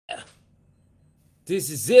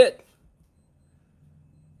This is it.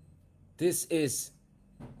 This is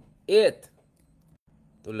it.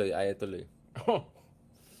 Tuloy, ayaw tuloy.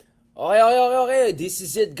 Okay. This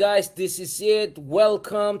is it, guys. This is it.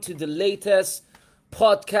 Welcome to the latest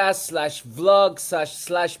podcast slash vlog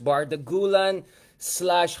slash bardagulan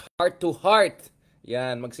slash heart to heart.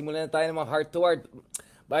 Yan, magsimula na tayo ng mga heart to heart.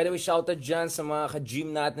 By the way, shoutout dyan sa mga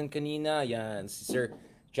ka-gym natin kanina. Yan, si Sir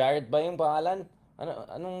Jared ba yung pangalan?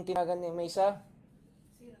 Anong tinagan ni Maysa?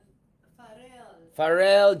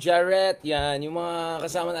 Farrell, Jarrett, yan, yung mga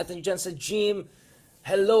kasama natin dyan sa gym.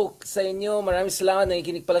 Hello sa inyo, maraming salamat,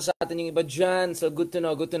 nakikinig pala sa atin yung iba dyan. So good to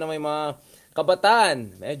know may mga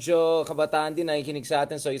kabataan. Medyo kabataan din nakikinig sa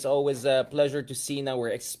atin, so it's always a pleasure to see na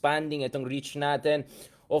we're expanding itong reach natin.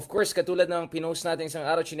 Of course, katulad ng pinost natin isang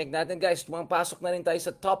araw, chinek natin guys, pumapasok na rin tayo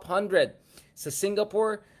sa top 100 sa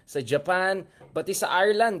Singapore, sa Japan, pati sa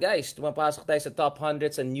Ireland guys. Tumapasok tayo sa top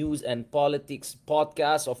 100 sa news and politics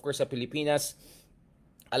podcast. Of course, sa Pilipinas,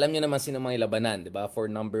 alam niyo naman sino mga labanan, di ba? For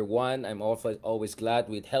number 1, I'm always glad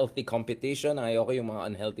with healthy competition. Ayoko yung mga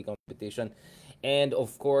unhealthy competition. And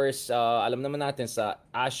of course, alam naman natin sa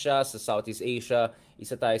Asia, sa Southeast Asia,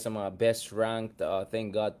 isa tayo sa mga best ranked,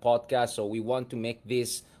 thank God, podcast. So we want to make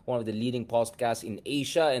this one of the leading podcasts in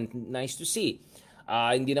Asia, and nice to see.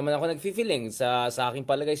 Hindi naman ako nag-feeling sa aking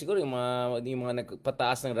palagay siguro yung mga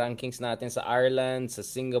nagpataas ng rankings natin sa Ireland, sa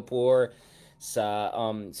Singapore, sa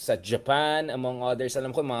Japan, among others.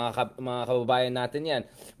 Alam ko mga kababayan natin yan.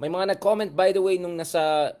 May mga nag-comment by the way nung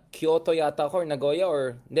nasa Kyoto yata ako or Nagoya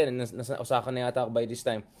or hindi, nasa Osaka na yata ako by this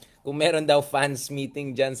time. Kung meron daw fans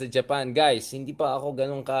meeting dyan sa Japan. Guys, hindi pa ako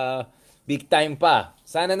ganun ka big time pa.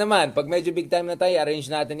 Sana naman, pag medyo big time na tayo,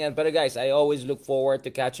 arrange natin yan. Pero guys, I always look forward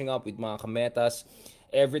to catching up with mga kametas.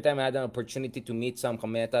 Every time I had an opportunity to meet some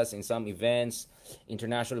kametas in some events,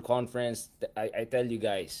 international conference, I tell you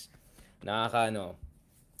guys,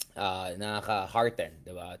 nakaka-hearten,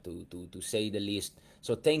 diba? To say the least.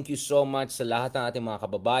 So thank you so much sa lahat ng ating mga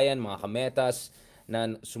kababayan, mga kametas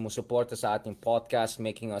na sumusuporta sa ating podcast,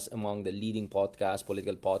 making us among the leading podcast,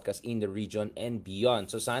 political podcast in the region and beyond.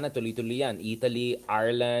 So sana tuloy-tuloy yan. Italy,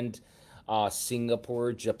 Ireland,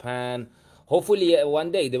 Singapore, Japan. Hopefully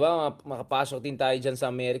one day, di ba, makapasok din tayo dyan sa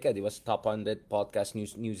Amerika, di ba, sa top 100 podcast,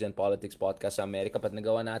 news and politics podcast sa Amerika. Pat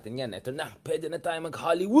nagawa natin yan. Ito na, pwede na tayo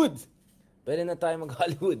mag-Hollywood.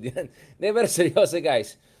 Yan. Never seryoso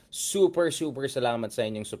guys. Super salamat sa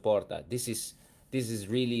inyong suporta. This is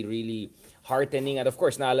really heartening. And of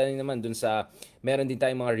course, naalala niyo naman dun sa meron din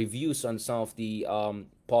tayong mga reviews on some of the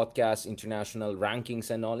podcast international rankings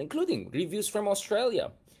and all, including reviews from Australia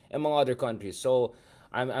among other countries. So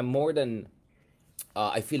I'm more than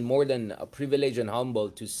I feel more than privileged and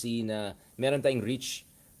humbled to see na meron tayong reach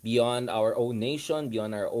beyond our own nation,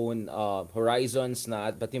 beyond our own horizons, na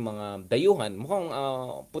at pati mga dayuhan. Mukhang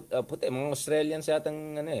puti, mga Australians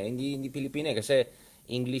yatang hindi Pilipino kasi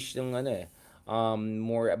English yung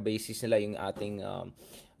more basis nila yung ating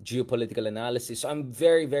geopolitical analysis. So I'm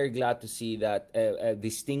very glad to see that a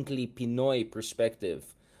distinctly Pinoy perspective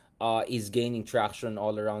is gaining traction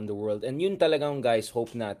all around the world. And yun talagang guys,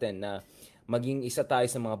 hope natin na maging isa tayo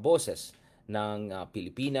sa mga boses ng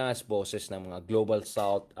Pilipinas, boses ng mga Global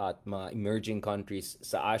South at mga emerging countries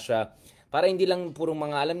sa Asia. Para hindi lang purong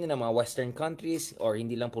mga alam niyo na mga Western countries or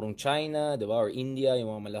hindi lang purong China, diba, or India,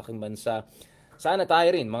 yung mga malaking bansa. Sana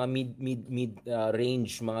tayo rin, mga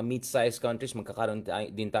mid-range, mga mid-sized countries, magkakaroon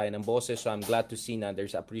din tayo ng boses. So I'm glad to see na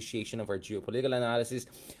there's appreciation of our geopolitical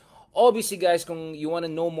analysis. Obviously guys, kung you want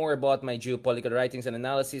to know more about my geopolitical writings and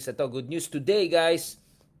analysis, ito, good news today guys.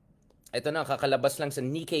 Ito na, kakalabas lang sa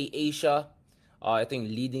Nikkei Asia. Ito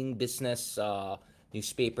yung leading business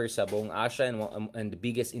newspaper sa buong Asia and the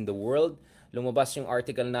biggest in the world. Lumabas yung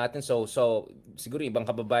article natin. So siguro ibang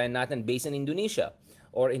kababayan natin based in Indonesia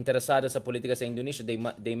or interesado sa politika sa Indonesia,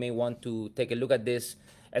 they may want to take a look at this.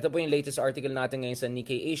 Ito po yung latest article natin ngayon sa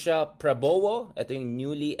Nikkei Asia. Prabowo, ito yung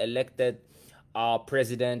newly elected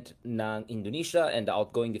president ng Indonesia and the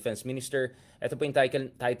outgoing defense minister. Ito po yung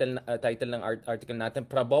title ng article natin.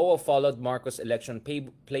 Prabowo followed Marcos election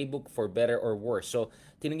playbook for better or worse. So,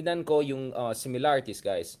 tinignan ko yung similarities,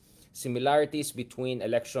 guys. Similarities between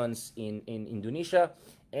elections in Indonesia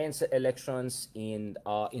and sa elections in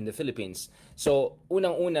the Philippines. So,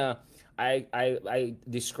 unang-una, I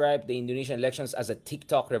described the Indonesian elections as a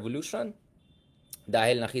TikTok revolution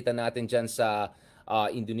dahil nakita natin dyan sa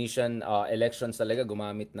Indonesian elections talaga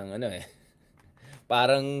gumamit ng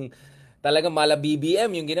parang talagang mala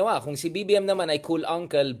BBM yung ginawa. Kung si BBM naman ay cool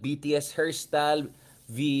uncle, BTS hairstyle,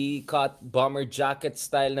 V-cut bomber jacket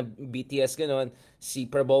style na BTS ganon. Si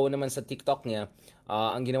Prabowo naman sa TikTok niya,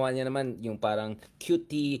 ang ginawa niya naman yung parang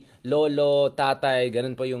cutie, lolo, tatay,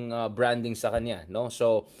 ganun po yung branding sa kanya, no?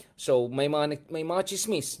 So may mga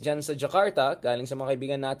chismis diyan sa Jakarta galing sa mga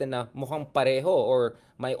kaibigan natin na mukhang pareho or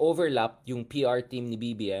may overlap yung PR team ni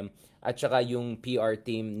BBM at saka yung PR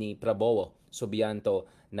team ni Prabowo Subianto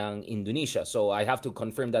ng Indonesia. So I have to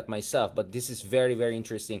confirm that myself, but this is very, very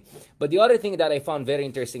interesting. But the other thing that I found very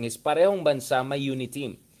interesting is parehong bansa may unit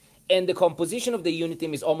team. And the composition of the unit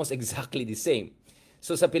team is almost exactly the same.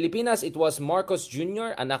 So sa Pilipinas, it was Marcos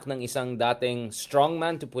Jr., anak ng isang dating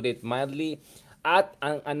strongman, to put it mildly, at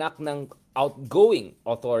ang anak ng outgoing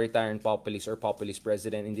authoritarian populist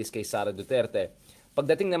president, in this case Sara Duterte.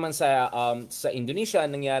 Pagdating naman sa Indonesia,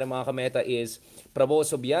 nangyari mga kameta is Prabowo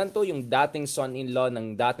Subianto, yung dating son-in-law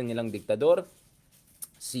ng dating nilang diktador,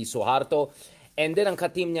 si Suharto, and then ang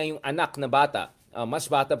katim niya yung anak na bata, mas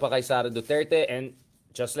bata pa kay Sara Duterte, and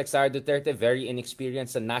just like Sara Duterte, very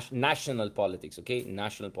inexperienced in national politics, okay?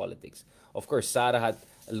 National politics. Of course, Sara had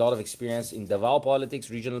a lot of experience in Davao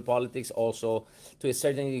politics, regional politics, also to a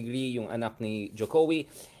certain degree yung anak ni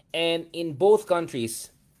Jokowi. And in both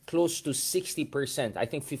countries, close to 60%, I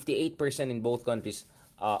think 58% in both countries.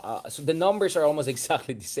 So the numbers are almost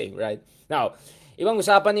exactly the same, right? Now, ibang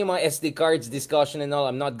usapan yung mga SD cards discussion and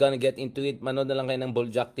all. I'm not gonna get into it. Manood na lang kayo ng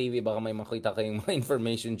Boljak TV. Baka may makita kayong mga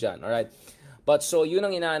information dyan, alright? But so yun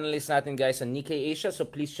ang ina-analyze natin guys sa Nikkei Asia. So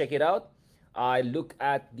please check it out. I look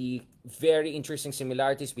at the very interesting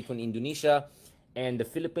similarities between Indonesia and the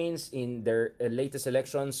Philippines in their latest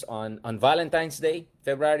elections on Valentine's Day.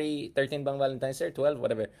 February 13 bang Valentine's Day? 12?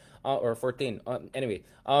 Whatever. Or 14. Anyway.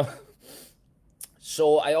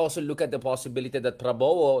 So I also look at the possibility that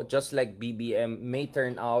Prabowo, just like BBM, may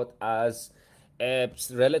turn out as a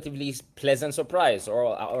relatively pleasant surprise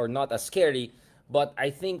or not as scary. But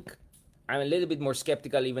I think I'm a little bit more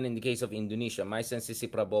skeptical even in the case of Indonesia. My sense is si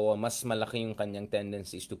Prabowo, mas malaki yung kanyang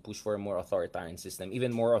tendencies to push for a more authoritarian system,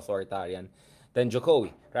 even more authoritarian than Jokowi,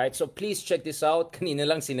 right? So please check this out. Kanina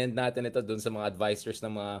lang sinend natin ito dun sa mga advisors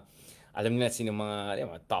ng mga, alam niyo na sino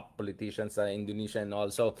mga top politicians sa Indonesia and all.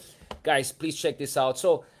 So guys, please check this out.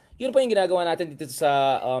 So yun po yung ginagawa natin dito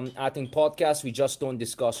sa ating podcast. We just don't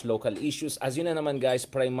discuss local issues. As yun na naman guys,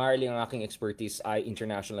 primarily ang aking expertise ay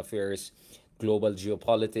international affairs, global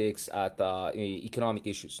geopolitics, at economic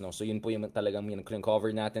issues. No? So yun po yung talagang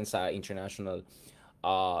cover natin sa international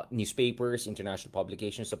newspapers, international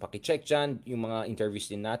publications. So paki-check dyan yung mga interviews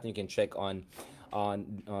din natin. You can check on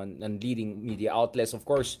leading media outlets. Of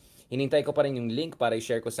course, hinintay ko pa rin yung link para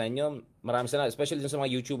i-share ko sa inyo. Maraming salamat, especially dun sa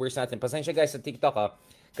mga YouTubers natin. Pasensya guys sa TikTok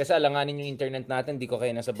kasi alanganin yung internet natin, di ko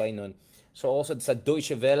kayo nasabay nun. So also sa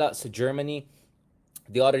Deutsche Welle sa Germany,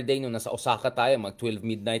 the other day nung nasa Osaka tayo, mag 12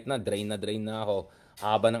 midnight na, drain na ako.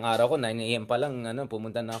 Haba ng araw ko, 9 a.m. pa lang,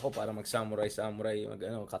 pumunta na ako para mag-samurai,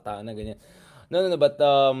 katana, ganyan. No, but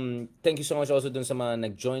thank you so much also dun sa mga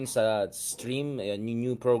nag-join sa stream,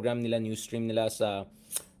 new program nila, new stream nila sa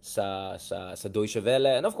Deutsche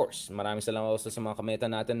Welle. And of course, maraming salamat also sa mga kameta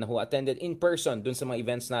natin na who attended in person dun sa mga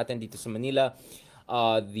events natin dito sa Manila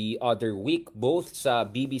the other week, both sa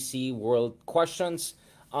BBC World Questions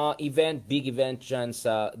event, big event dyan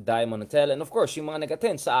sa Diamond Hotel. And of course, yung mga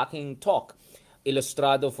nag-attend sa aking talk,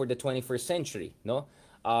 Ilustrado for the 21st Century, no?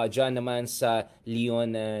 Dyan naman sa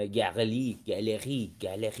Leon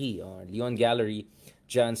Leon Gallery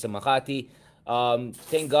dyan sa Makati.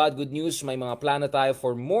 Thank God, good news, may mga plano tayo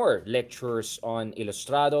for more lectures on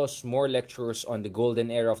Ilustrados, more lectures on the golden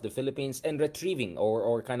era of the Philippines, and retrieving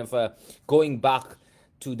or kind of going back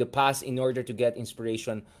to the past in order to get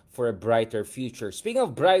inspiration for a brighter future. Speaking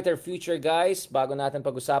of brighter future, guys, bago natin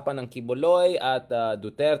pag-usapan ng Kibuloy at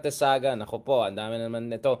Duterte saga, nako po, ang dami naman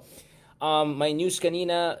nito. May news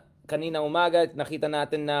kanina umaga, nakita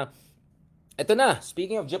natin na eto na,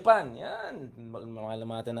 speaking of Japan, yan,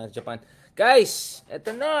 malamatan na Japan. Guys,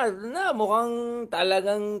 eto na, mukhang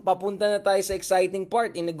talagang papunta na tayo sa exciting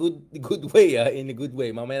part in a good way, in a good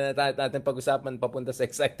way. Mamaya na natin pag-usapan papunta sa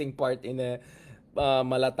exciting part in a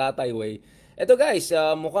malatatay way. Eto guys,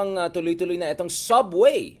 mukhang tuloy-tuloy na itong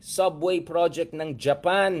subway project ng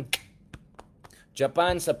Japan.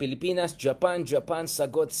 Japan sa Pilipinas, Japan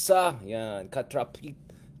sagot sa, yan,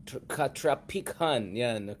 katrapikhan,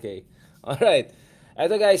 yan, okay. Alright.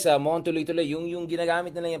 Eto guys, mukhang tuloy-tuloy. Yung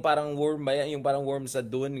ginagamit nila yung parang worm ba yan? Yung parang worm sa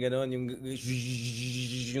dun, gano'n. Yung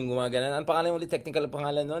gumagana. Ang pangalan ulit, technical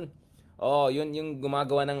pangalan nun? Oh, yun yung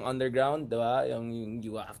gumagawa ng underground, diba? Yung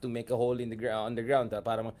you have to make a hole in the underground.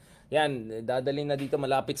 Para yan, dadalhin na dito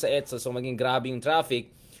malapit sa EDSA. So maging grabe yung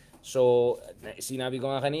traffic. So, sinabi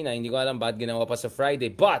ko nga kanina, hindi ko alam bakit ginawa pa sa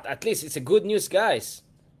Friday. But, at least, it's a good news, guys.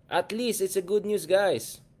 At least, it's a good news,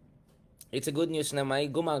 guys. It's a good news na may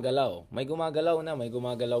gumagalaw. May gumagalaw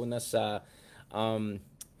na sa... Um,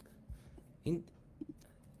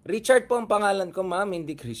 Richard po ang pangalan ko, ma'am,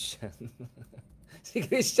 hindi Christian. Si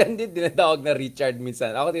Christian din tinatawag na Richard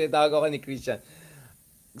minsan. Ako tinatawag ako ni Christian.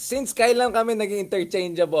 Since kailan kami naging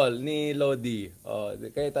interchangeable ni Lodi? Oh,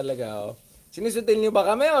 kaya talaga, oh. Sinusutil niyo ba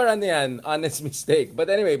kami or ano yan? Honest mistake. But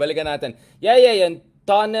anyway, balikan natin. Yan.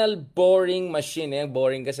 Tunnel boring machine. Yan,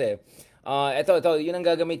 boring kasi. Ito. Yun ang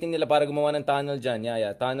gagamitin nila para gumawa ng tunnel dyan.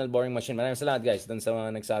 Yeah. Tunnel boring machine. Maraming salamat, guys. Doon sa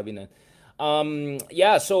mga nagsabi na.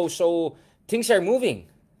 So, things are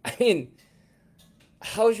moving. I mean,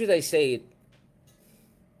 how should I say it?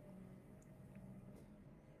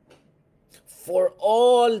 For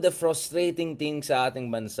all the frustrating things sa ating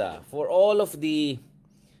bansa, for all of the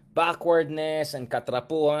backwardness and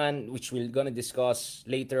katrapuhan, which we're gonna discuss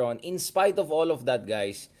later on, in spite of all of that,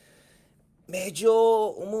 guys, medyo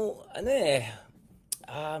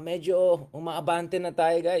umaabante na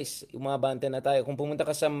tayo, guys. Umaabante na tayo. Kung pumunta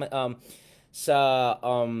ka sa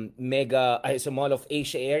Mall of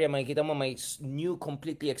Asia area, makikita mo may new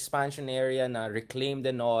completely expansion area na reclaimed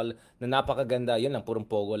and all, na napakaganda. Yun lang, purong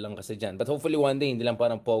pogo lang kasi dyan. But hopefully one day, hindi lang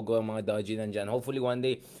parang pogo ang mga dodgy nandyan. Hopefully one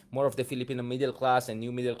day, more of the Filipino middle class and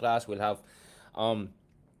new middle class will have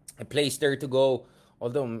a place there to go.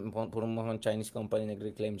 Although, purong mga Chinese company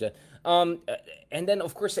nag-reclaim dyan. And then,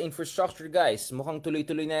 of course, sa infrastructure, guys, mukhang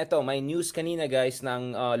tuloy-tuloy na ito. May news kanina, guys,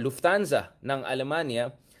 ng Lufthansa ng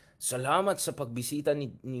Alemania. Salamat sa pagbisita ni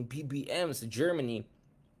BBM sa Germany,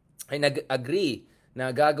 ay nag-agree na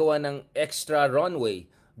gagawa ng extra runway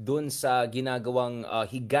dun sa ginagawang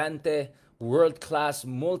higante, world-class,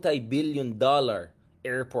 multi-billion-dollar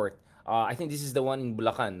airport. I think this is the one in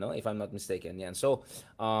Bulacan, no? If I'm not mistaken. Yan. So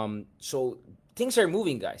things are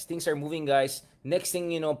moving, guys. Next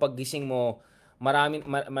thing, paggising mo,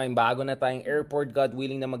 may bago na tayong airport, God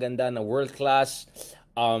willing, na maganda, na world-class.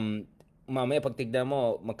 Mamaya pag tignan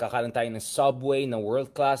mo, magkakaroon tayo ng subway na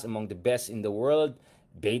world-class, among the best in the world.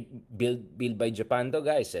 Built by Japan to,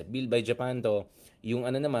 guys. Built by Japan to. Yung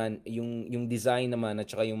naman, yung design naman, at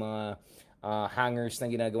saka yung mga hangars na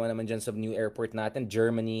ginagawa naman dyan sa new airport natin,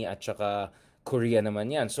 Germany at saka Korea naman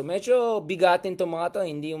yan. So medyo bigatin to mga to,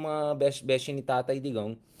 hindi yung mga beshi ni Tatay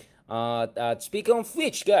Digong. At speaking of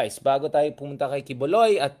which, guys, bago tayo pumunta kay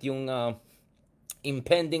Kibuloy at yung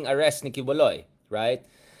impending arrest ni Kibuloy, right?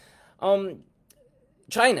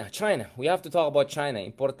 China. We have to talk about China.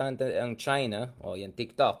 Importante ang China. Oh, yan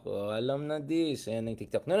TikTok. Oh, alam na this. Yan ang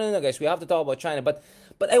TikTok. No, guys. We have to talk about China. But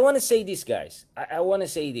I want to say this, guys. I want to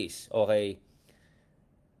say this. Okay?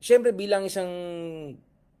 Siyempre, bilang isang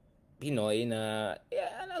Pinoy na,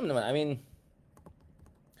 alam naman, I mean,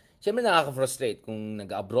 siyempre nakaka-frustrate kung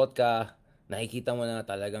nag-abroad ka, nakikita mo na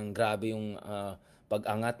talagang grabe yung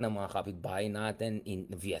pag-angat ng mga kapitbahay natin in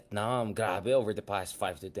Vietnam. Grabe, over the past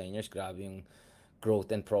 5 to 10 years, grabe yung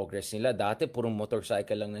growth and progress nila. Dati, purong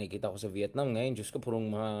motorcycle lang nakikita ko sa Vietnam. Ngayon, Diyos ko, purong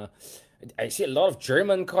mga... I see a lot of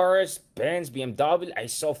German cars, Benz, BMW. I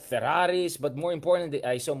saw Ferraris, but more importantly,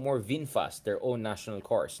 I saw more VinFast, their own national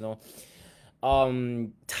cars, no?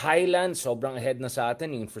 Thailand, sobrang ahead na sa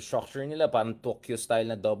atin. Yung infrastructure nila, parang Tokyo style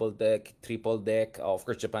na double deck, triple deck. Of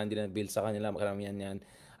course, Japan din na build sa kanila. Makaramihan yan.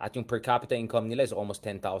 At yung per capita income nila is almost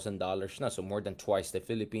 $10,000 na. So more than twice the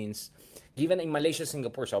Philippines. Given in Malaysia,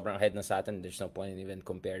 Singapore, sobrang ahead na sa atin. There's no point in even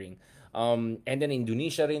comparing. And then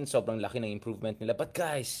Indonesia rin, sobrang laki ng improvement nila. But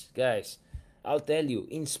guys, I'll tell you,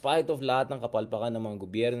 in spite of lahat ng kapalpakan ng mga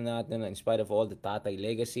gobyerno natin, in spite of all the Tatay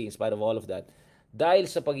legacy, in spite of all of that, dahil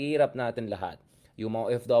sa paghihirap natin lahat, yung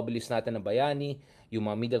mga OFWs natin na bayani, yung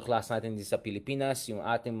mga middle class natin dito sa Pilipinas, yung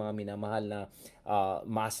ating mga minamahal na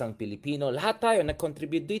masang Pilipino, lahat tayo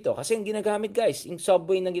nag-contribute dito. Kasi yung ginagamit, guys, yung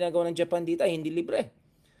subway na ginagawa ng Japan dito, hindi libre.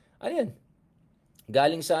 Ano yan?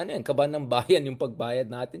 Galing sa ano yan? Kaban ng bayan yung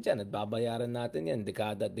pagbayad natin dyan. At babayaran natin yan,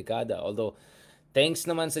 dekada. Although, thanks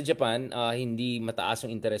naman sa Japan, hindi mataas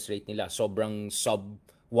yung interest rate nila. Sobrang sub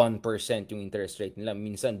 1% yung interest rate nila.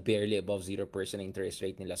 Minsan, barely above 0% interest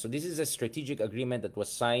rate nila. So, this is a strategic agreement that was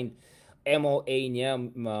signed. MOA niya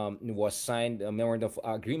was signed. A memorandum of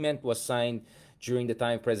agreement was signed during the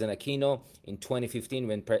time of President Aquino in 2015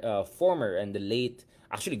 when former and the late,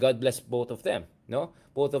 actually, God bless both of them. No,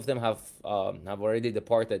 both of them have already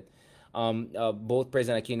departed. Both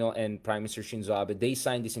President Aquino and Prime Minister Shinzo Abe, they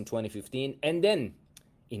signed this in 2015. And then,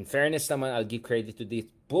 in fairness naman, I'll give credit to this,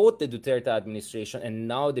 both the Duterte administration and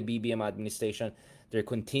now the BBM administration, they're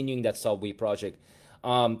continuing that subway project.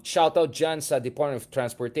 Shout out dyan sa Department of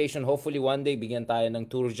Transportation. Hopefully one day bigyan tayo ng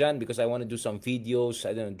tour dyan because I want to do some videos,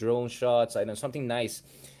 I don't know, drone shots, I don't know, something nice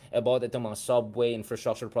about itong mga subway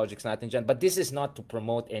infrastructure projects natin dyan. But this is not to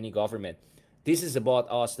promote any government. This is about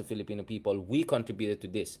us, the Filipino people. We contributed to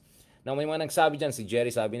this. Now, may mga nagsabi dyan, si Jerry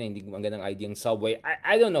sabi na hindi magandang idea yung subway.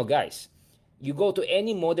 I don't know, guys. You go to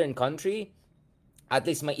any modern country, at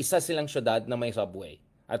least may isa silang syudad na may subway.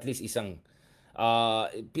 At least isang.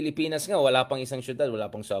 Pilipinas nga, wala pang isang syudad, wala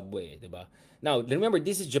pang subway, di ba? Now, remember,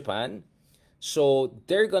 this is Japan. So,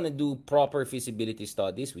 they're gonna do proper feasibility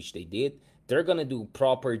studies, which they did. They're gonna do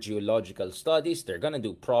proper geological studies. They're gonna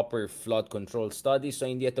do proper flood control studies. So,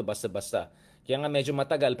 hindi ito basta-basta. Kaya nga medyo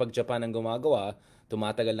matagal pag Japan ang gumagawa,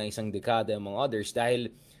 tumatagal ng isang dekada among others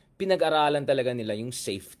dahil pinag-aralan talaga nila yung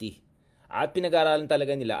safety. At pinag-aralan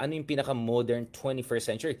talaga nila ano yung pinaka-modern 21st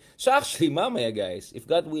century. So actually, mamaya guys, if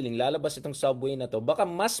God willing, lalabas itong subway na to, baka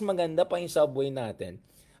mas maganda pa yung subway natin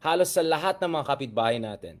halos sa lahat ng mga kapitbahay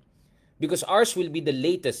natin. Because ours will be the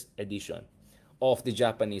latest edition of the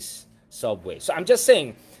Japanese subway. So I'm just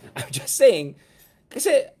saying,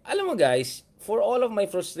 kasi alam mo guys, for all of my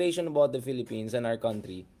frustration about the Philippines and our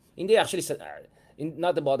country, hindi actually,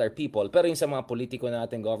 not about our people, pero yung sa mga politiko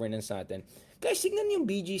natin, governance natin, guys, tignan yung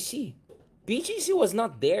BGC. BGC was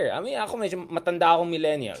not there. I mean, ako medyo matanda akong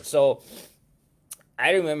millennial. So,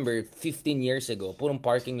 I remember 15 years ago, purong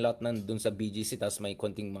parking lot nandun sa BGC, tapos may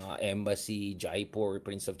konting mga embassy, Jaipur,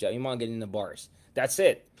 Prince of Jaipur, yung mga ganyan na bars. That's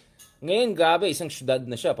it. Ngayon, grabe, isang syudad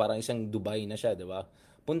na siya, parang isang Dubai na siya, di ba?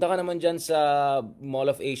 Punta ka naman dyan sa Mall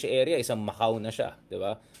of Asia area, isang Macau na siya, di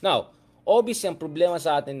ba? Now, obviously, ang problema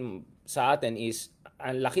sa atin is,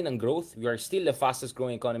 ang laki ng growth. We are still the fastest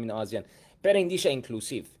growing economy ng ASEAN, pero hindi siya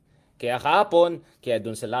inclusive. Kaya kahapon, kaya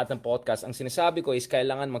dun sa lahat ng podcast, ang sinasabi ko is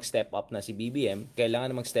kailangan mag-step up na si BBM, kailangan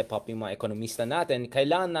mag-step up yung mga ekonomista natin,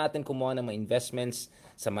 kailangan natin kumuha ng mga investments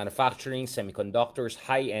sa manufacturing, semiconductors,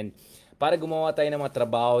 high-end, para gumawa tayo ng mga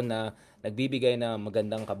trabaho na nagbibigay ng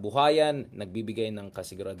magandang kabuhayan, nagbibigay ng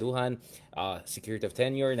kasiguraduhan, security of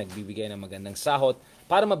tenure, nagbibigay ng magandang sahot,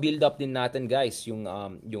 para ma-build up din natin guys yung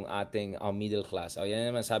ating middle class. Yan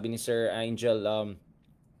naman sabi ni Sir Angel,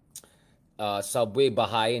 subway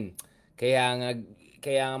bahayin. Kaya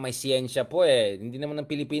nga may siyensya po eh. Hindi naman ng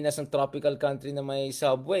Pilipinas ang tropical country na may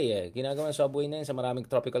subway eh. Ginagawa ng subway na yun sa maraming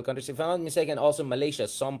tropical countries. If I'm not mistaken, also Malaysia,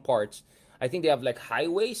 some parts, I think they have like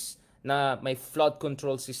highways na may flood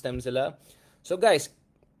control system sila. So guys,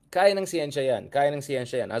 kaya ng siyensya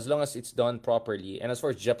yan. As long as it's done properly. And as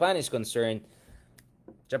far as Japan is concerned,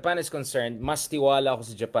 mas tiwala ako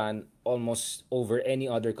sa Japan almost over any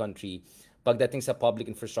other country pagdating sa public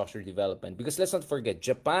infrastructure development. Because let's not forget,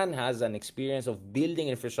 Japan has an experience of building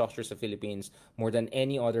infrastructure sa Philippines more than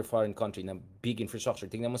any other foreign country na big infrastructure.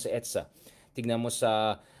 Tingnan mo sa EDSA. Tignan mo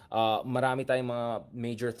sa marami tayong mga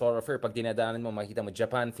major thoroughfare. Pag dinadaanan mo, makikita mo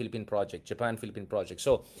Japan-Philippine project.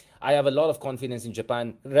 So, I have a lot of confidence in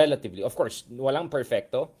Japan relatively. Of course, walang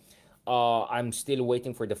perfecto. I'm still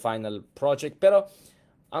waiting for the final project. Pero,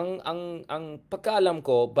 ang pagkaalam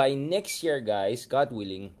ko, by next year, guys, God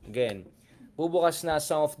willing, again, bubukas na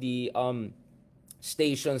some of the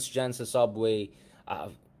stations dyan sa subway,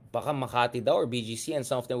 baka Makati daw or BGC, and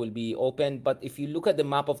some of them will be open. But if you look at the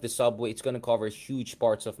map of the subway, it's going to cover huge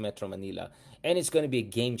parts of Metro Manila. And it's going to be a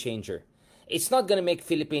game changer. It's not going to make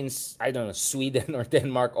Philippines, I don't know, Sweden or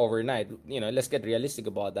Denmark overnight. You know, let's get realistic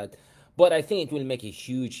about that. But I think it will make a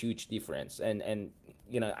huge, huge difference. And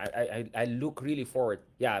you know, I look really forward.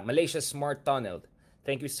 Yeah, Malaysia's smart tunnel.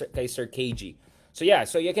 Thank you, Sir KG. So yeah,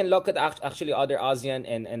 so you can look at actually other ASEAN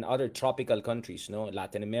and other tropical countries, no,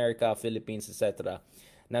 Latin America, Philippines, etc.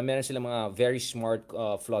 Na meron silang mga very smart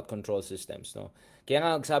flood control systems, no. Kaya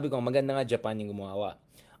nga sabi ko, maganda nga Japan yung gumawa.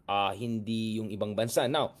 Hindi yung ibang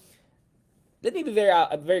bansa. Now, let me be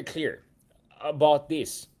very clear about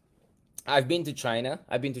this. I've been to China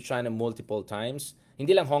multiple times.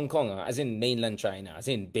 Hindi lang Hong Kong, as in mainland China,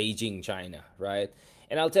 as in Beijing, China, right?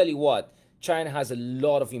 And I'll tell you what, China has a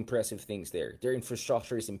lot of impressive things there. Their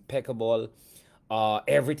infrastructure is impeccable.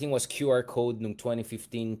 Everything was QR code nung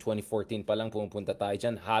 2015, 2014 pa lang pumupunta tayo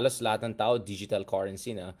dyan. Halos lahat ng tao, digital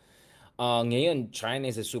currency na. Ngayon, China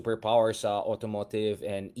is a superpower sa automotive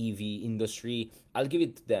and EV industry. I'll give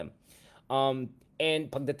it to them. And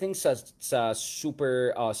pagdating sa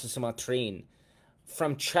mga train,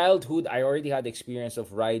 from childhood, I already had experience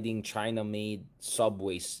of riding China-made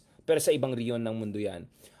subways. Pero sa ibang reyon ng mundo yan.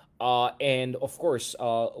 And of course,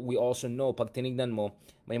 we also know, pag tinignan mo,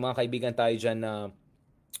 may mga kaibigan tayo dyan na,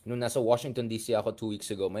 nung nasa Washington DC ako 2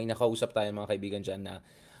 weeks ago, may nakausap tayo mga kaibigan dyan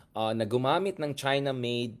na gumamit ng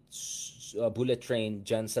China-made bullet train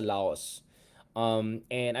dyan sa Laos.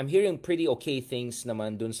 And I'm hearing pretty okay things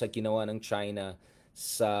naman dun sa ginawa ng China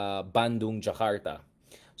sa Bandung, Jakarta.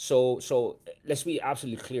 So let's be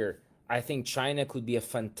absolutely clear. I think China could be a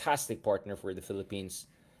fantastic partner for the Philippines.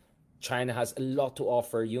 China has a lot to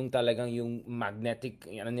offer. Yung talagang yung magnetic,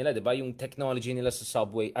 ano nila, 'di ba? Yung technology nila sa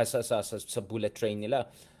subway, sa bullet train nila.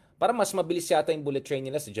 Para mas mabilis yata yung bullet train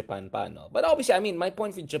nila sa Japan pa, no? But obviously, I mean, my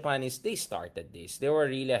point with Japan is they started this. They were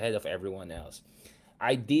really ahead of everyone else.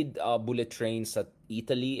 I did bullet trains at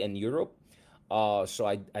Italy and Europe. So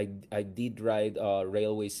I did ride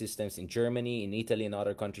railway systems in Germany, in Italy, and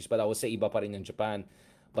other countries. But I would say iba pa rin in Japan.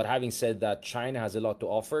 But having said that, China has a lot to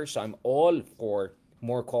offer. So I'm all for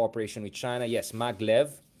more cooperation with China. Yes, maglev.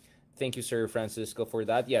 Thank you, Sir Francisco, for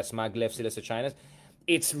that. Yes, maglev sila sa China.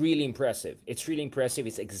 It's really impressive. It's really impressive.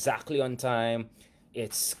 It's exactly on time.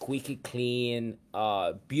 It's squeaky clean.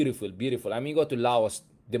 Beautiful, beautiful. I mean, you go to Laos,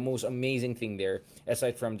 the most amazing thing there,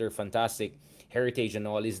 aside from their fantastic heritage and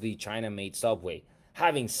all, is the China-made subway.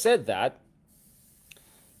 Having said that,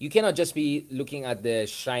 you cannot just be looking at the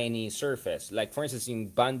shiny surface. Like, for instance, in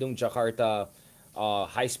Bandung, Jakarta,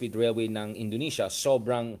 high-speed railway ng Indonesia,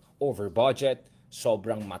 sobrang over-budget,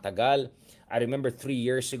 sobrang matagal. I remember 3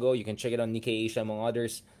 years ago, you can check it on Nikkei Asia, among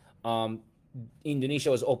others,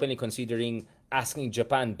 Indonesia was openly considering asking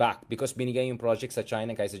Japan back because binigay yung project sa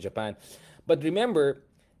China kaysa Japan. But remember,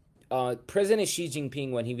 President Xi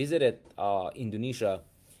Jinping, when he visited Indonesia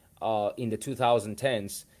in the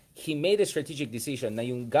 2010s, he made a strategic decision na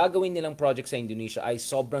yung gagawin nilang project sa Indonesia ay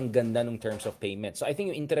sobrang ganda ng terms of payment. So I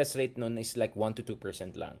think yung interest rate nun is like 1 to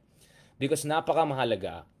 2% lang. Because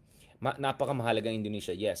napakamahalaga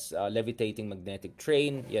Indonesia. Yes, levitating magnetic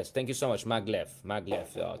train. Yes, thank you so much, maglev,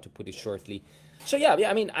 to put it shortly. So yeah,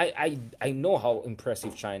 I mean, I know how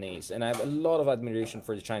impressive China is, and I have a lot of admiration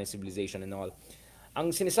for the Chinese civilization and all.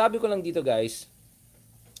 Ang sinasabi ko lang dito, guys,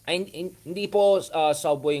 ay hindi po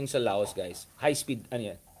subway yung sa Laos, guys. High speed,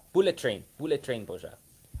 ano yan? Bullet train po siya.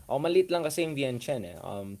 Maliit lang kasi yung Vientiane eh.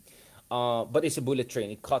 But it's a bullet train.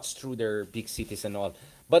 It cuts through their big cities and all.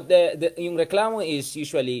 But yung reklamo is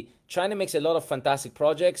usually China makes a lot of fantastic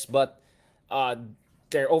projects, but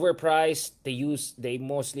they're overpriced. They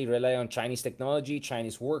mostly rely on Chinese technology,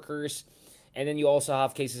 Chinese workers. And then you also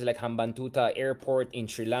have cases like Hambantota Airport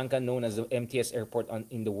in Sri Lanka, known as the emptiest airport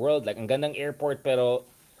in the world. Like, ang gandang airport, pero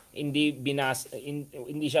hindi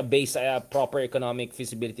siya based sa proper economic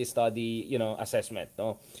feasibility study, assessment,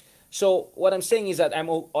 no? So what I'm saying is that I'm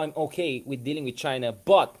okay with dealing with China,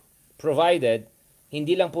 but provided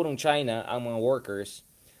hindi lang purong China ang mga workers,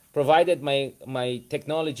 provided my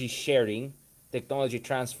technology sharing, technology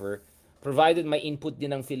transfer, provided my input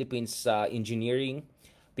din ng Philippines sa engineering,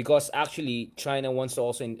 because actually China wants to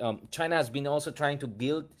also China has been also trying to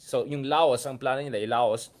build, so yung Laos, ang plano nila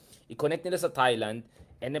Laos, i-connect nila sa Thailand,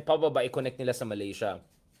 and then pababa i-connect nila sa Malaysia,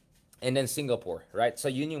 and then Singapore, right? So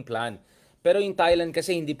yun yung plan. Pero yung Thailand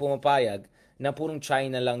kasi hindi pumapayag na purong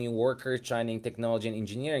China lang yung workers, China yung technology and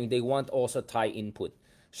engineering. They want also Thai input.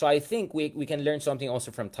 So I think we can learn something also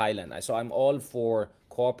from Thailand. So I'm all for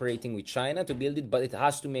cooperating with China to build it, but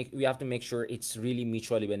we have to make sure it's really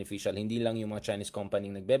mutually beneficial. Hindi lang yung mga Chinese company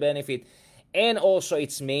nagbe-benefit, and also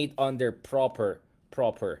it's made under proper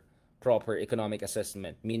economic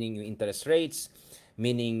assessment, meaning yung interest rates,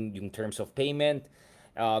 meaning yung terms of payment,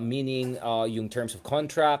 meaning yung terms of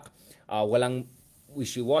contract, walang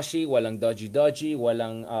wishy-washy, walang dodgy,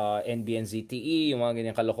 walang NBNZTE, yung mga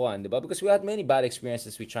ganyang kalokohan, di ba? Because we had many bad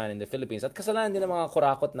experiences with China in the Philippines, at kasalanan din ng mga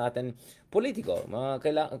kurakot natin politiko,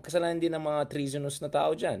 kasalanan din ng mga treasonous na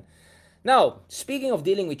tao dyan. Now, speaking of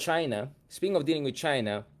dealing with China,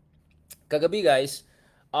 kagabi, guys,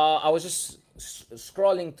 I was just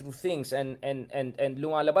scrolling through things and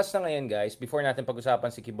lumalabas na ngayon, guys, before natin pag-usapan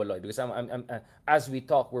si Kiboloy, because as we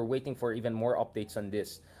talk, we're waiting for even more updates on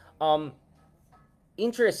this.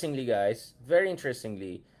 Interestingly, guys, very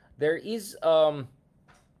interestingly, there is now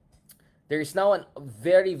a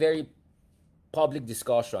very, very public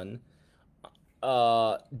discussion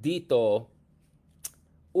dito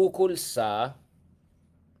ukol sa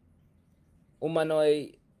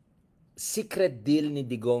umano'y secret deal ni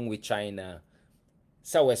Digong with China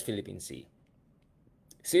sa West Philippine Sea.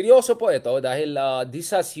 Seryoso po ito dahil this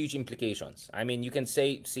has huge implications. I mean, you can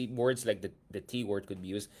say words like the T word could be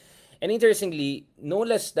used. And interestingly, no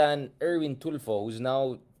less than Erwin Tulfo, who's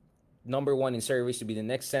now number 1 in surveys to be the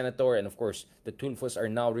next senator, and of course, the Tulfos are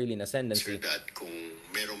now really in ascendancy. Kung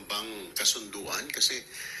meron bang kasunduan kasi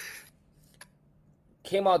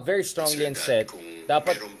came out very strongly and said,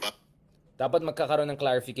 dapat magkakaroon ng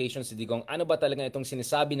clarification si Digong. Ano ba talaga itong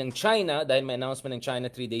sinasabi ng China, dahil may announcement ng China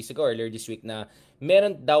 3 days ago, earlier this week, na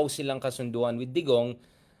meron daw silang kasunduan with Digong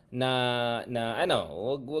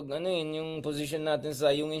wag ano yun yung position natin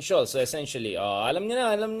sa yung Shoal. So essentially, alam niyo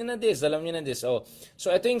na this. Oh,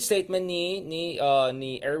 so ito yung statement ni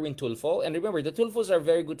Erwin Tulfo. And remember, the Tulfos are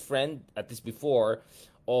very good friend at least before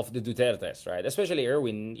of the Dutertes, right? Especially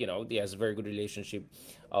Erwin, he has a very good relationship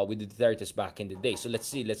with the Dutertes back in the day. So let's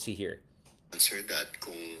see here. Answer that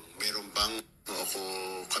kung meron bang ako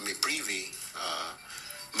kami privy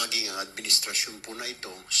maging ang administrasyon po na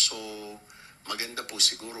ito. So maganda po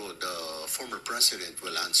siguro the former president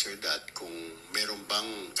will answer that kung meron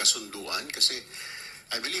bang kasunduan kasi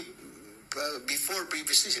I believe before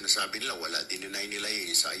previously sinasabi nila wala, dinenay nila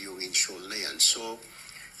yung sa yung Shoal na yan. So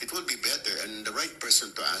it will be better and the right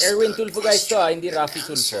person to ask Erwin Tulfo guys to, hindi and Rafi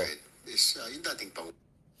Tulfo. Is yung dating pang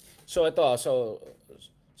So ito, so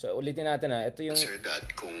ulitin natin ito yung answer that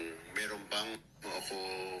kung meron bang ako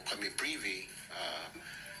kami privy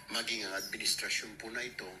maging ang administrasyon po na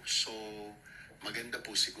ito. So maganda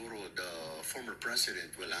po siguro the former president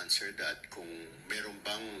will answer that kung meron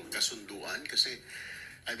bang kasunduan kasi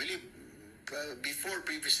I believe before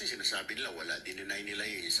previously sinasabi nila wala, dinenay nila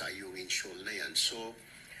yung sa yung Shoal na yan. So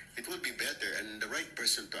it would be better and the right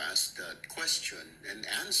person to ask that question and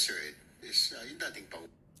answer it is yung dating pang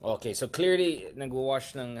Okay, so clearly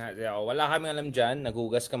nag-wash wala kami alam dyan,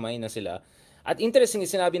 naghugas kamay na sila. At interesting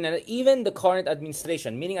sinabi na even the current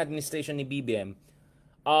administration, meaning administration ni BBM,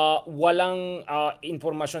 walang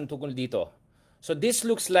informasyon tungkol dito. So this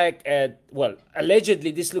looks like allegedly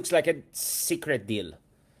this looks like a secret deal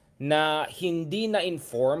na hindi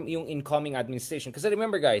na-inform yung incoming administration. Kasi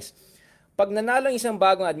remember guys, pag nanalo ang isang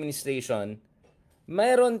bagong administration,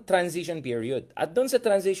 mayroon transition period. At doon sa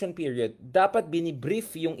transition period, dapat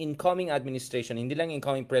binibrief yung incoming administration, hindi lang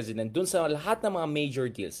incoming president, doon sa lahat ng mga major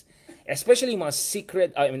deals. Especially mga secret,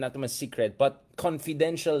 not mga secret, but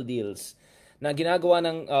confidential deals na ginawa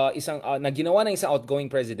ng isang outgoing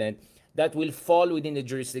president that will fall within the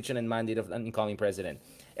jurisdiction and mandate of an incoming president.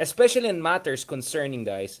 Especially in matters concerning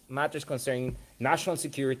national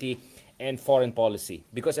security and foreign policy.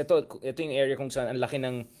 Because ito yung area kung saan ang laki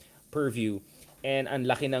ng purview and ang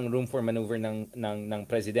laki ng room for maneuver ng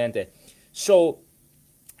presidente. So,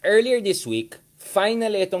 earlier this week,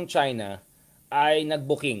 finally itong China ay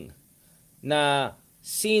nagbooking na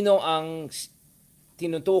sino ang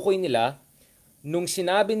tinutukoy nila nung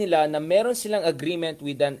sinabi nila na meron silang agreement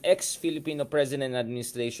with an ex-Filipino president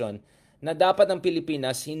administration na dapat ang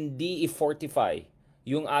Pilipinas hindi i-fortify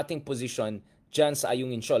yung ating position dyan sa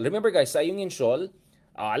Ayungin Shoal. Remember guys, sa Ayungin Shoal,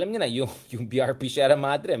 alam niyo na, yung BRP Sierra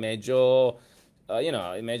Madre, medyo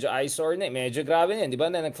eyesore na, medyo grabe na yan, di ba?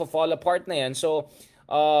 Na nagfa-fall apart na yan. So,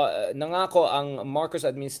 nangako ang Marcos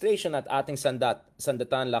administration at ating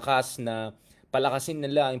sandatan lakas na palakasin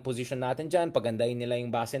nila yung position natin dyan, pagandahin nila yung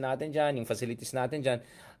base natin dyan, yung facilities natin dyan.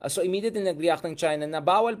 So, immediately nag-react ng China na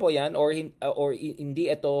bawal po yan or hindi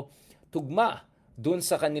ito tugma dun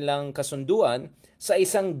sa kanilang kasunduan sa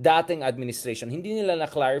isang dating administration. Hindi nila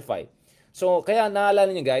na-clarify. So, kaya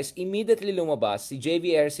naalala niyo guys, immediately lumabas si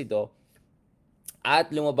JV Ercito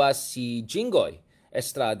at lumabas si Jinggoy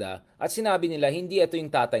Estrada at sinabi nila hindi ito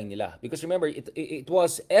yung tatay nila. Because remember, it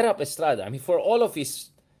was Erap Estrada. I mean, for all of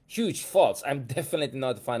his huge faults, I'm definitely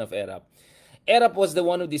not a fan of Erap. Erap was the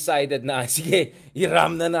one who decided na, sige,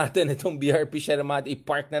 iram na natin itong BRP Sierra Madre,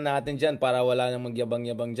 i-park na natin dyan para wala nang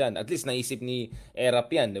magyabang-yabang dyan. At least naisip ni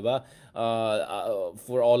Erap yan, di ba?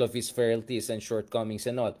 For all of his frailties and shortcomings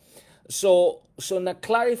and all. So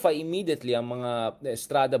na-clarify immediately ang mga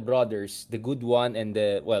Estrada brothers, the good one and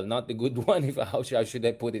not the good one, how should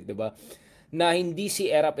I put it, di ba? Na hindi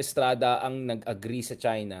si Erap Estrada ang nag-agree sa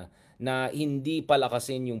China na hindi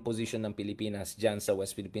palakasin yung position ng Pilipinas dyan sa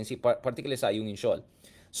West Philippine Sea, particularly sa Ayungin Shoal.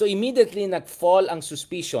 So immediately nag-fall ang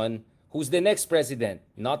suspicion, who's the next president?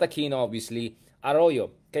 Not Aquino, obviously,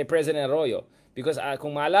 Arroyo, kay President Arroyo. Because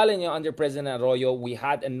kung maalala niyo, under President Arroyo, we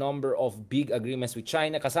had a number of big agreements with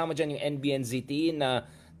China. Kasama dyan yung NBNZT na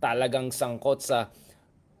talagang sangkot sa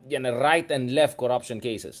right and left corruption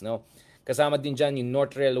cases. No? Kasama din dyan yung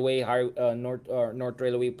North Railway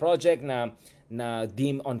project na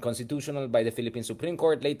deemed unconstitutional by the Philippine Supreme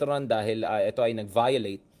Court later on dahil ito ay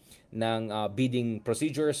nag-violate ng bidding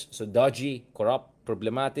procedures. So dodgy, corrupt,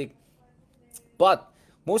 problematic. But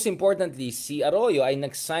most importantly, si Arroyo ay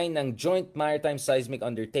nag-sign ng Joint Maritime Seismic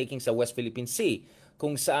Undertaking sa West Philippine Sea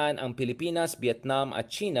kung saan ang Pilipinas, Vietnam at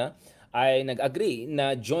China ay nag-agree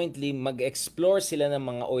na jointly mag-explore sila ng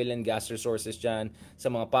mga oil and gas resources dyan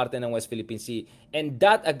sa mga parte ng West Philippine Sea. And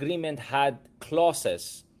that agreement had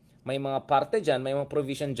clauses, may mga parte dyan, may mga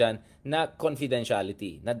provision dyan na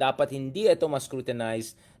confidentiality, na dapat hindi ito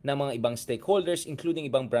ma-scrutinize ng mga ibang stakeholders, including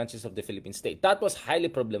ibang branches of the Philippine state. That was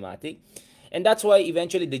highly problematic. And that's why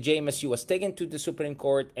eventually the JMSU was taken to the Supreme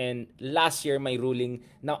Court, and last year may ruling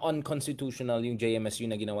na unconstitutional yung JMSU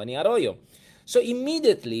na ginawa ni Arroyo. So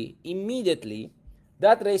immediately,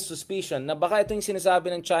 that raised suspicion na baka ito yung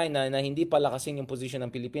sinasabi ng China na hindi palakasin yung posisyon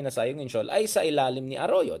ng Pilipinas sa yung Insyol ay sa ilalim ni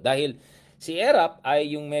Arroyo. Dahil si Erap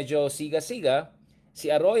ay yung medyo siga-siga, si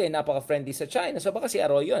Arroyo ay napaka-friendly sa China. So baka si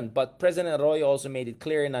Arroyo yun. But President Arroyo also made it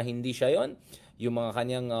clear na hindi siya yun. Yung mga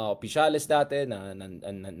kanyang opisyalis dati na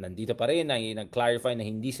nandito pa rin, na nag-clarify na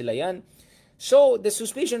hindi sila yan. So the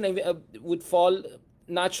suspicion would fall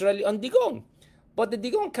naturally on Digong. But the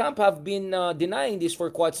Digong camp have been denying this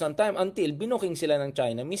for quite some time until binuking sila ng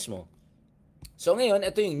China mismo. So ngayon,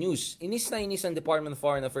 ito yung news. Inis na inis ang Department of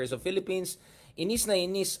Foreign Affairs of Philippines. Inis na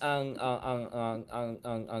inis ang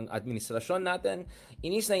administrasyon natin.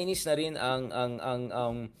 Inis na rin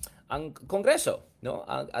ang Kongreso, no?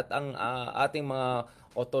 At ang ating mga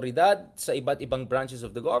otoridad sa iba't ibang branches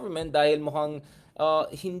of the government dahil mukhang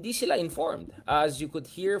hindi sila informed. As you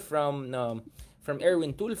could hear from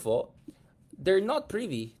Erwin Tulfo, they're not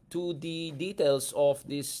privy to the details of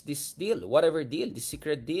this deal, whatever deal, this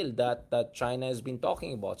secret deal that China has been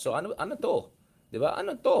talking about. So ano to? 'Di ba?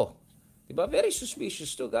 Ano to? 'Di ba? Very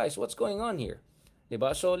suspicious too, guys. What's going on here? 'Di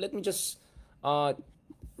ba? So let me just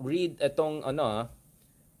read itong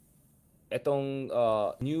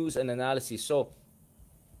news and analysis. So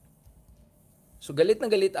galit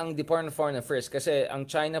na galit ang Department of Foreign Affairs kasi ang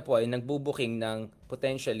China po ay nagbubuking ng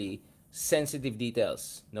potentially sensitive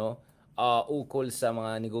details, no? Ukol sa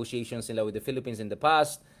mga negotiations nila with the Philippines in the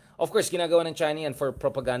past. Of course, ginagawa ng China yan for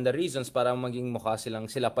propaganda reasons para maging mukha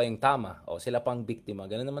sila pa yung tama o sila pang biktima.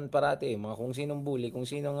 Ganun naman parati, mga kung sinong bully, kung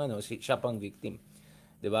sinong siya pang victim.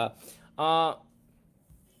 'Di ba?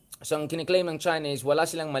 So ang kiniklaim ng China is wala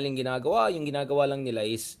silang maling ginagawa, yung ginagawa lang nila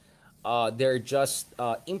is they're just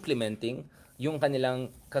implementing yung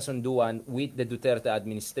kanilang kasunduan with the Duterte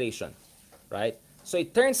administration, right? So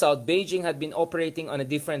it turns out Beijing had been operating on a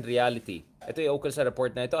different reality. Ito yung ukol sa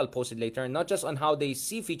report na ito. I'll post it later. Not just on how they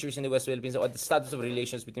see features in the West Philippines or the status of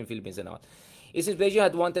relations between Philippines and all. It seems Beijing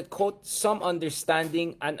had wanted, quote, some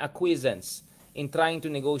understanding and acquiescence in trying to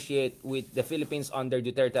negotiate with the Philippines under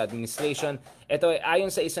Duterte administration. Ito ay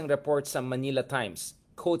ayon sa isang report sa Manila Times,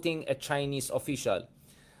 quoting a Chinese official.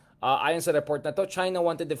 Ayon sa report na to, China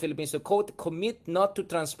wanted the Philippines to, quote, commit not to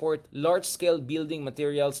transport large-scale building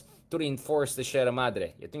materials to reinforce the Sierra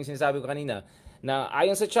Madre. Ito yung sinasabi ko kanina, na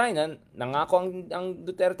ayon sa China, nangako ang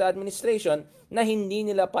Duterte administration na hindi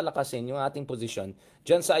nila palakasin yung ating posisyon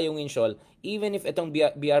dyan sa Ayungin Shoal, even if itong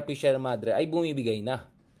BRP Sierra Madre ay bumibigay na.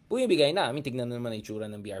 I mean, tignan naman ang itsura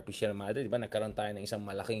ng BRP Sierra Madre. Diba? Nagkaroon tayo ng isang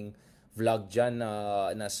malaking vlog dyan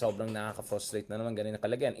na sobrang nakaka-frustrate na naman, ganun na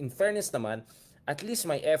kalagyan. In fairness naman, at least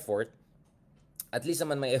may effort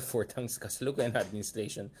ang kasalukuyan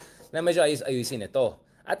administration na medyo ayusin ito.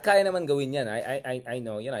 At kaya naman gawin yan. I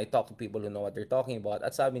know, I talk to people who know what they're talking about.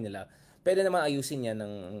 At sabi nila, pwede naman ayusin yan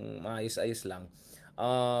ng maayos-ayos lang.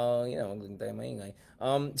 Huwag tayo maingay.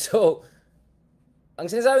 So, ang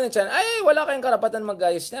sinasabi ng China, ay, wala kayong karapatan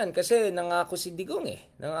mag-ayos yan. Kasi nangako si Digong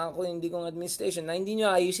Nangako yung Digong administration na hindi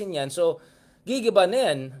nyo ayusin yan. So, gigiba na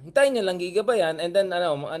yan. Hintayin nyo lang gigiba yan. And then,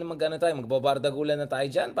 magbabardagulan na tayo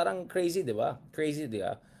dyan. Parang crazy, di ba?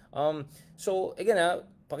 So, again,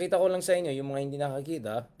 pakita ko lang sa inyo, yung mga hindi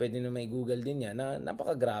nakakita, pwede na may Google din yan, na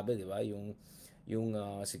napakagrabe, di ba? Yung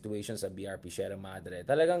situation sa BRP Sierra Madre.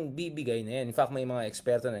 Talagang bibigay na yan. In fact, may mga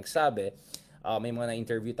eksperto na nagsabi, may mga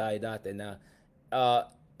na-interview tayo dati na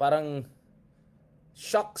parang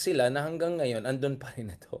shock sila na hanggang ngayon, andun pa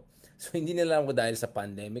rin ito. So, hindi nila alam ko dahil sa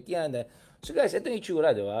pandemic yan. So, guys, ito yung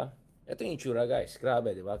itsura, di ba? Ito yung itsura, guys.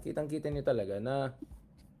 Grabe, di ba? Kitang-kita nyo talaga na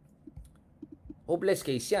hopeless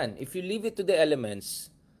case yan. If you leave it to the elements,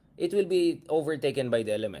 it will be overtaken by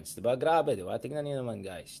the elements. Diba? Grabe, diba? Tingnan niyo naman,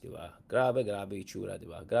 guys. Diba? Grabe yung itsura,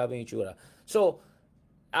 diba? Grabe yung itsura. So,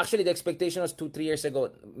 actually, the expectation was 2-3 years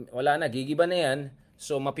ago, wala na, gigiba na yan.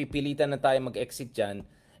 So, mapipilitan na tayo mag-exit dyan.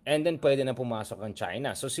 And then, pwede na pumasok ang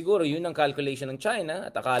China. So, siguro, yun ang calculation ng China.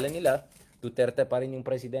 At akala nila, Duterte pa rin yung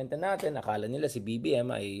presidente natin. Akala nila si BBM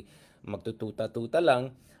ay magtututa-tuta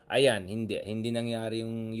lang. Ayan, hindi nangyari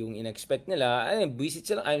yung in-expect nila. Ayun, visit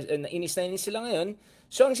sila, inis na inis sila ngayon.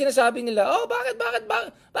 So, ang sinasabi nila,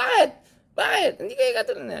 bakit? Hindi kayo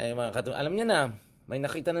katulad. Alam niyo na, may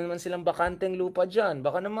nakita na naman silang bakanteng lupa dyan.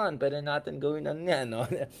 Baka naman, pwede natin gawin yan, no?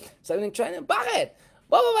 Sabi ng China, bakit?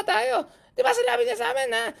 Bobo ba tayo? Di ba sinabi niya sa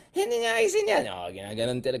amin na hindi niya ayusin yan?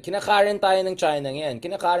 Ginaganon talaga. Kinakaren tayo ng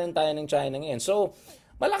China ngayon. So,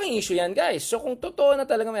 malaking issue yan, guys. So, kung totoo na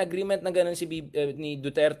talaga may agreement na ganun ni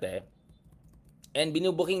Duterte, And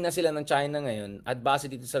binubuking na sila ng China ngayon at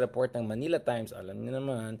base dito sa report ng Manila Times, alam niyo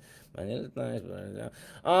naman, Manila Times,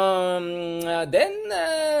 then,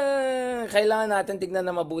 kailangan natin tignan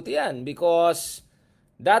na mabuti yan because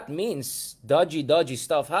that means dodgy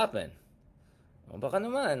stuff happen. O baka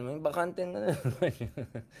naman, may bakanteng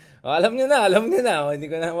alam niyo na,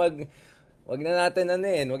 hindi ko na wag na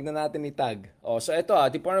natin itag. So ito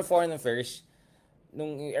Department of Foreign Affairs,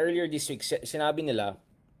 nung earlier this week, sinabi nila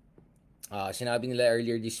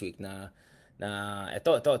earlier this week na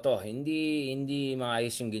ito, hindi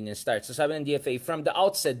maayos yung ganyan start. So sabi ng DFA, from the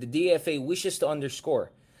outset, the DFA wishes to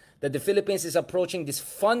underscore that the Philippines is approaching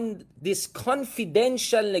this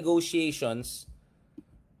confidential negotiations.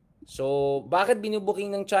 So, bakit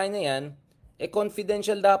binubuking ng China yan?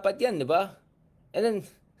 Confidential dapat yan, di ba? And then,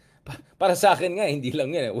 para sa akin nga, hindi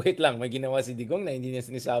lang yan. Wait lang, may ginawa si Digong na hindi niya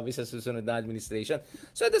sinasabi sa susunod na administration.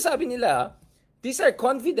 So, ito sabi nila, these are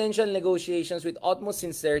confidential negotiations with utmost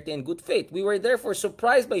sincerity and good faith. We were therefore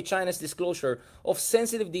surprised by China's disclosure of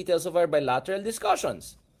sensitive details of our bilateral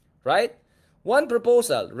discussions. Right? One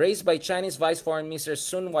proposal raised by Chinese Vice Foreign Minister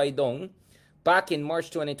Sun Weidong back in March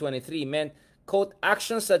 2023 meant, quote,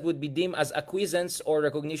 actions that would be deemed as acquiescence or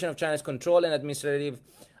recognition of China's control and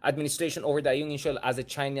administration over the Ayungin Shoal as a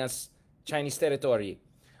Chinese territory.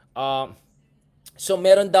 So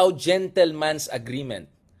meron daw gentleman's agreement.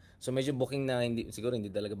 So medyo booking na siguro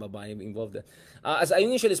hindi talaga babae involved. As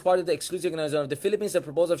Ayungin Shoal is part of the exclusive economic zone of the Philippines, the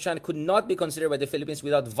proposal of China could not be considered by the Philippines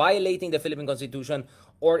without violating the Philippine Constitution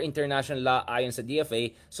or international law ayon sa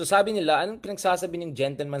DFA. So sabi nila, anong pinagsasabi ng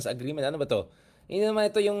gentleman's agreement? Ano ba to? Hindi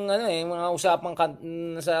naman ito yung mga usapang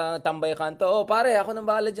sa tambay kanto. Pare, ako nang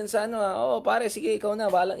bahala dyan sa pare, sige, ikaw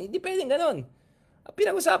na bahala. Hindi pwedeng ganun.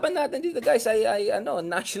 Pinag-usapan natin dito, guys, ay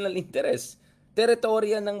national interest.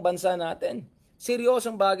 Teritorya ng bansa natin.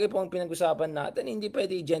 Seryosong bagay po ang pinag-usapan natin. Hindi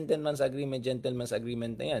pwede gentleman's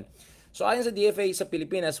agreement na yan. So ayon sa DFA sa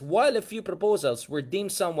Pilipinas, while a few proposals were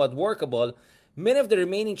deemed somewhat workable, many of the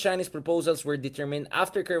remaining Chinese proposals were determined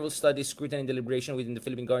after careful study, scrutiny, and deliberation within the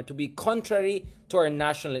Philippine government to be contrary to our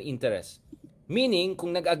national interests. Meaning,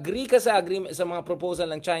 kung nag-agree ka sa mga proposal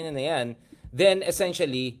ng China na yan, then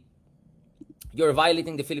essentially, you're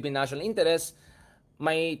violating the Philippine national interests.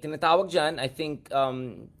 May tinatawag dyan, I think,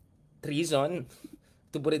 treason,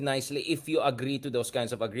 to put it nicely, if you agree to those kinds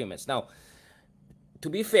of agreements. Now, to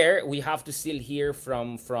be fair, we have to still hear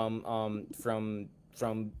from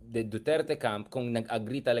the Duterte camp kung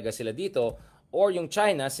nag-agree talaga sila dito, or yung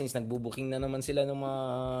China, since nagbubuking na naman sila ng mga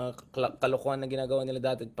kalokohan na ginagawa nila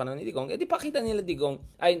dati panahon ni Digong, edi pakita nila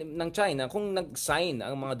ng China kung nag-sign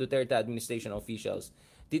ang mga Duterte administration officials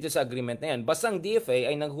dito sa agreement na yan. Basta ang DFA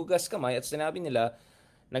ay naghugas kamay at sinabi nila,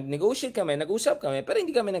 nag-negotiate kami, nag-usap kami, pero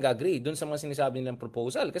hindi kami nag-agree dun sa mga sinasabi nilang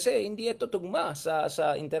proposal kasi hindi ito tugma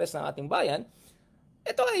sa interes ng ating bayan.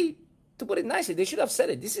 Ito ay, to put it nicely, they should have said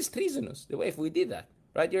it. This is treasonous, the way if we did that.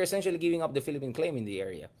 Right? You're essentially giving up the Philippine claim in the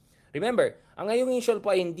area. Remember, ang Ayungin Shoal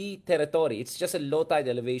po ay hindi territory. It's just a low tide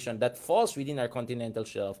elevation that falls within our continental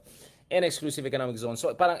shelf and exclusive economic zone. So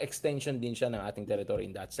parang extension din siya ng ating territory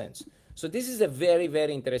in that sense. So this is a very,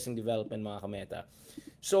 very interesting development, mga kameta.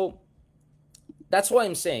 So that's why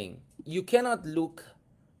I'm saying you cannot look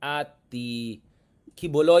at the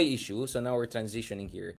Kiboloy issue. So now we're transitioning here.